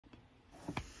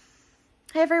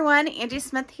Hi everyone, Angie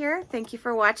Smith here. Thank you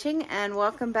for watching and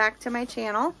welcome back to my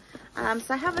channel.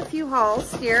 So I have a few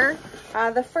hauls here.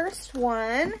 The first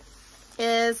one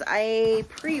is a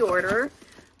pre-order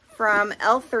from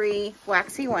L3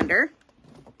 Waxy Wonder.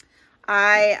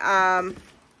 I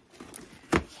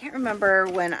can't remember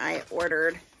when I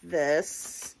ordered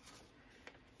this.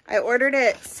 I ordered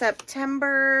it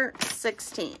September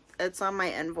 16th. It's on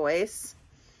my invoice.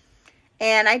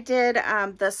 And I did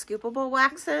the scoopable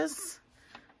waxes.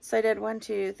 So I did 1,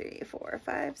 2, 3, 4,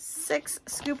 5, 6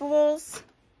 scoopables.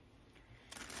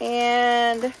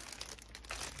 And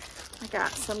I got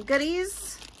some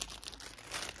goodies.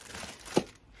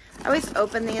 I always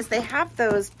open these. They have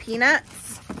those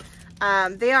peanuts.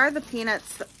 They are the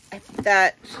peanuts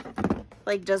that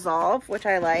like dissolve, which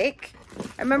I like.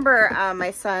 I remember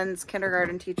my son's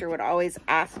kindergarten teacher would always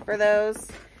ask for those.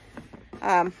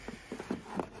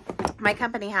 My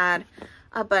company had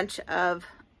a bunch of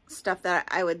stuff that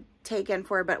I would take in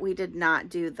for, but we did not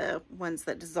do the ones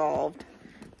that dissolved,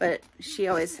 but she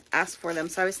always asked for them.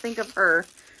 So I always think of her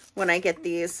when I get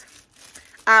these.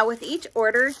 With each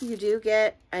order, you do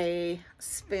get a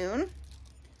spoon,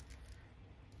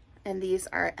 and these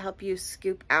help you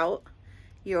scoop out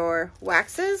your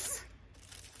waxes,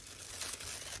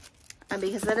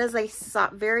 because it is a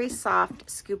very soft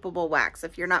scoopable wax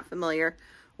if you're not familiar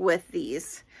with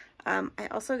these. I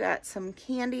also got some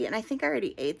candy, and I think I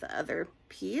already ate the other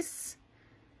piece,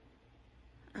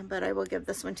 but I will give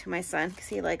this one to my son because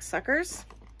he likes suckers.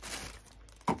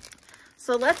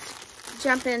 So let's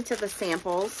jump into the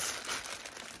samples.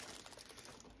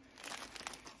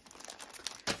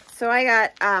 So I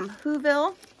got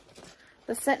Whoville.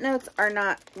 The scent notes are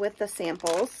not with the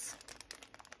samples.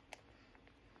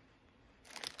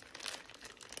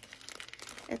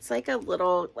 It's like a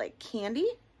little like candy.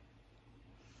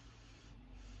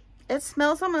 It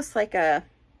smells almost like a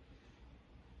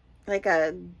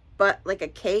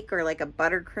cake or like a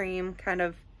buttercream kind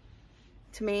of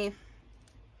to me.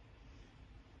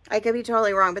 I could be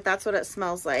totally wrong, but that's what it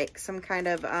smells like. Some kind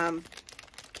of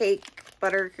cake,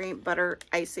 buttercream, butter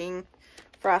icing,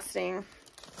 frosting.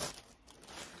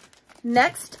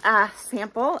 Next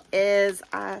sample is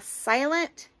a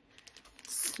Silent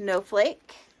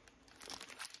Snowflake.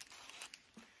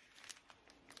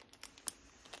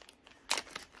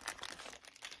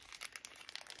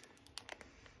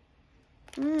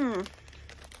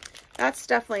 That's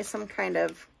definitely some kind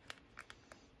of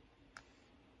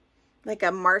like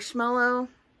a marshmallow,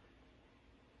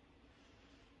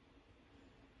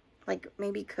 like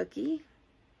maybe cookie,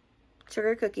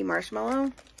 sugar cookie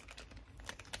marshmallow.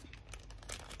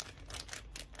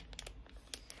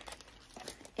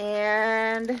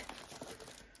 And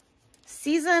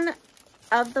Season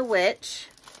of the Witch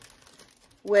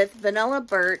with vanilla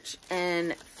birch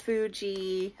and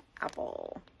Fuji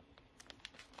apple.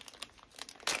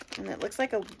 And it looks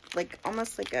like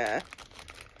almost like a, I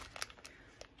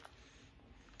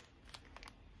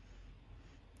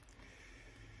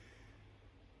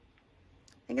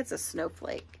think it's a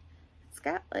snowflake. It's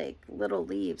got like little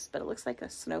leaves, but it looks like a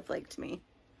snowflake to me.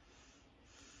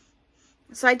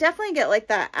 So I definitely get like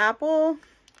that apple.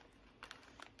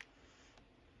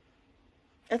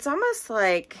 It's almost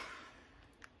like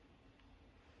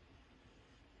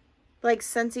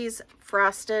Scentsy's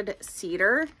Frosted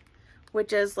Cedar,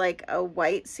 which is like a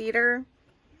white cedar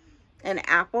and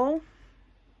apple.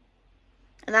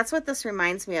 And that's what this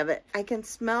reminds me of. I can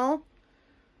smell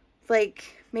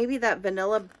like maybe that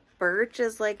vanilla birch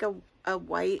is like a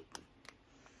white,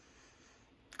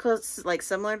 close, like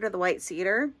similar to the white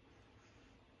cedar.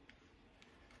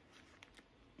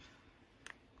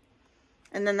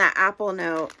 And then that apple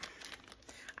note.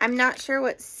 I'm not sure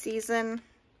what Season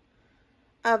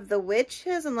of the Witch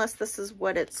is, unless this is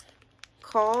what it's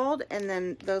called, and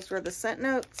then those were the scent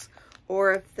notes,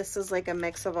 or if this is like a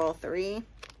mix of all three.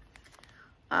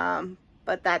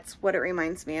 But that's what it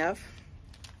reminds me of.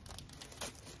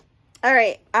 All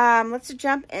right, let's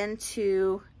jump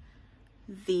into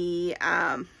the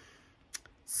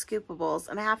scoopables.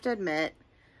 And I have to admit,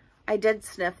 I did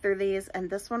sniff through these, and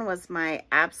this one was my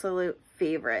absolute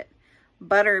favorite.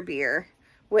 Butterbeer,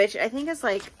 which I think is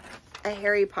like a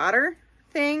Harry Potter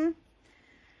thing.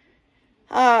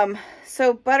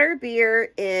 So Butterbeer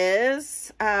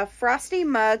is a frosty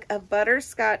mug of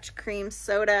butterscotch cream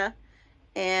soda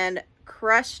and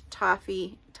crushed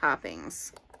toffee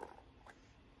toppings.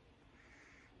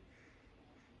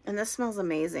 And this smells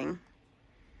amazing.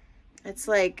 It's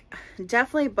like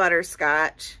definitely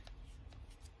butterscotch.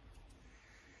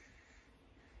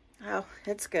 Oh,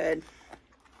 it's good.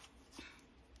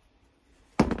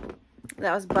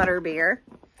 That was Butterbeer.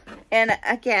 And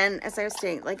again, as I was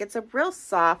saying, like it's a real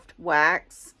soft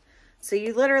wax. So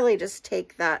you literally just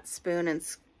take that spoon and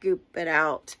scoop it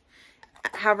out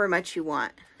however much you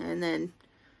want. And then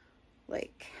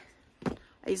like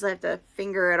I usually have to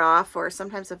finger it off, or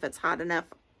sometimes if it's hot enough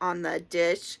on the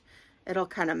dish, it'll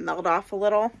kind of melt off a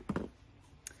little.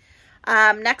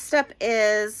 Next up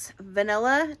is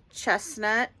vanilla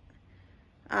chestnut.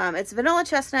 It's vanilla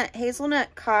chestnut,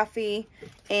 hazelnut coffee,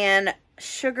 and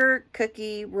sugar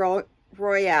cookie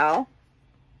royale.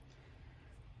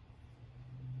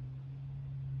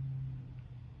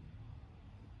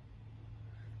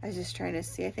 I was just trying to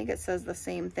see. I think it says the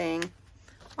same thing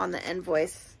on the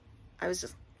invoice.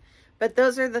 But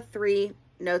those are the 3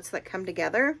 notes that come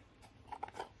together.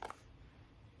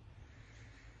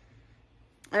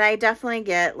 And I definitely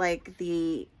get like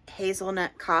the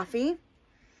hazelnut coffee.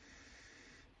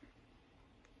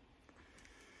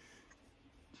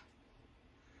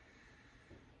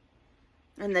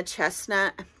 And the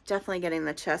chestnut, I'm definitely getting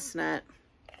the chestnut.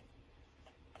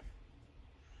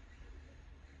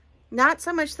 Not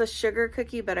so much the sugar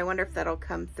cookie, but I wonder if that'll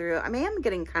come through. I mean, I'm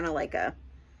getting kind of like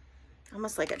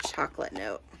almost like a chocolate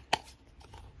note.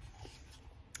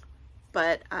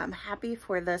 But I'm happy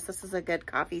for this. This is a good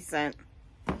coffee scent.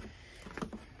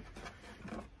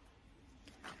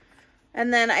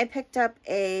 And then I picked up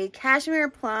a cashmere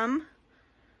plum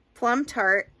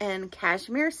tart, and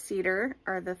cashmere cedar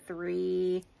are the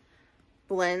 3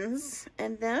 blends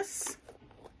in this.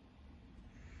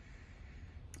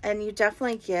 And you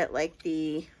definitely get like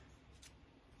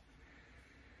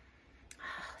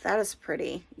that is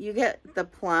pretty. You get the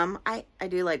plum. I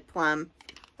do like plum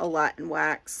a lot in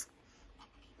wax.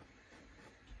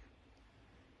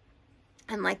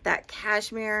 And like that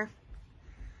cashmere.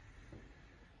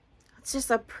 It's just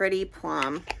a pretty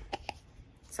plum.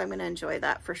 So I'm going to enjoy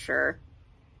that for sure.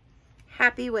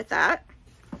 Happy with that.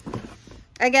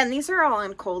 Again, these are all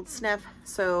in cold sniff.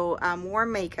 So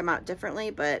warm may come out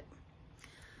differently, but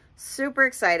super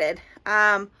excited.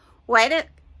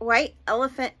 White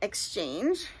Elephant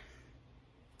Exchange.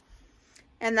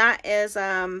 And that is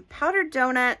powdered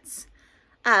donuts,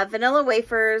 vanilla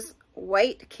wafers,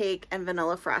 white cake, and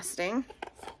vanilla frosting.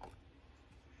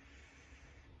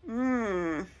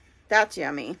 That's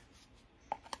yummy.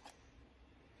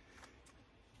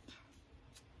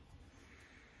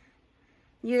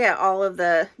 You get all of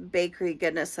the bakery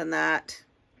goodness in that.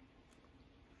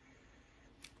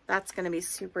 That's going to be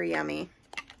super yummy.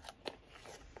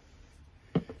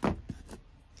 I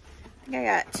think I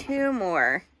got 2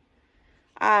 more.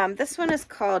 This one is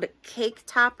called Cake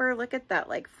Topper. Look at that,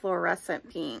 like fluorescent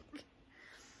pink.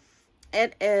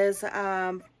 It is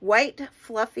white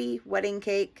fluffy wedding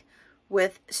cake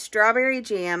with strawberry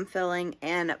jam filling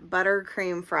and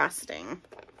buttercream frosting.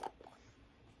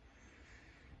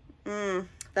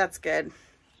 That's good.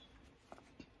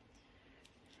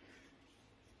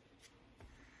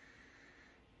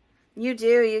 You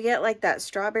get like that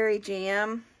strawberry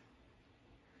jam.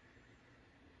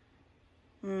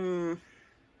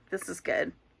 This is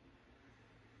good.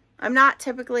 I'm not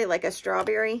typically like a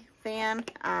strawberry fan,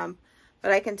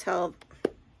 but I can tell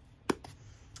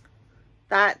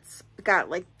that's got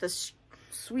like the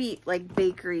sweet like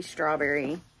bakery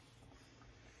strawberry.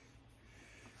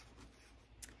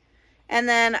 And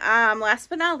then last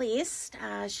but not least,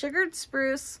 sugared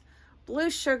spruce, blue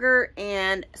sugar,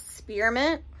 and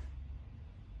spearmint.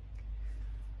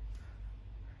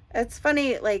 It's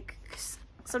funny, like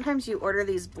sometimes you order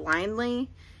these blindly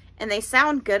and they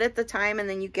sound good at the time, and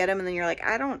then you get them and then you're like,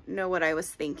 I don't know what I was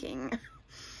thinking.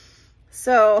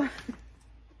 So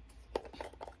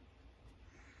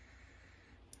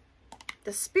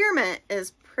the spearmint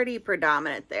is pretty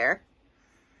predominant there.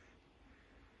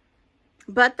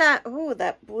 But that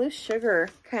blue sugar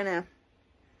kind of,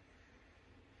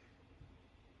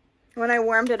 when I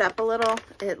warmed it up a little,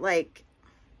 it like,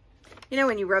 you know,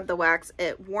 when you rub the wax,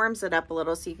 it warms it up a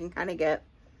little so you can kind of get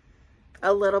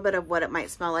a little bit of what it might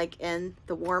smell like in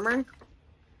the warmer.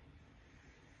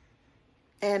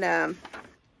 And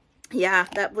yeah,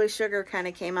 that blue sugar kind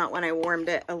of came out when I warmed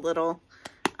it a little.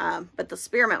 But the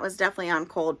spearmint was definitely on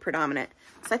cold predominant.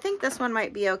 So I think this one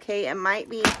might be okay. It might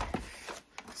be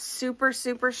super,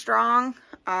 super strong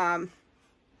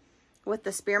with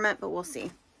the spearmint, but we'll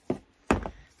see.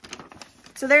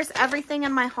 So there's everything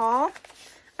in my haul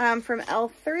from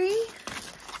L3.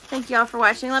 Thank you all for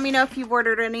watching. Let me know if you've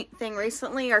ordered anything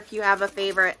recently or if you have a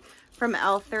favorite from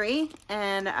L3.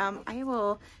 And I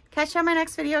will catch you on my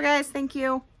next video, guys. Thank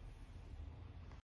you.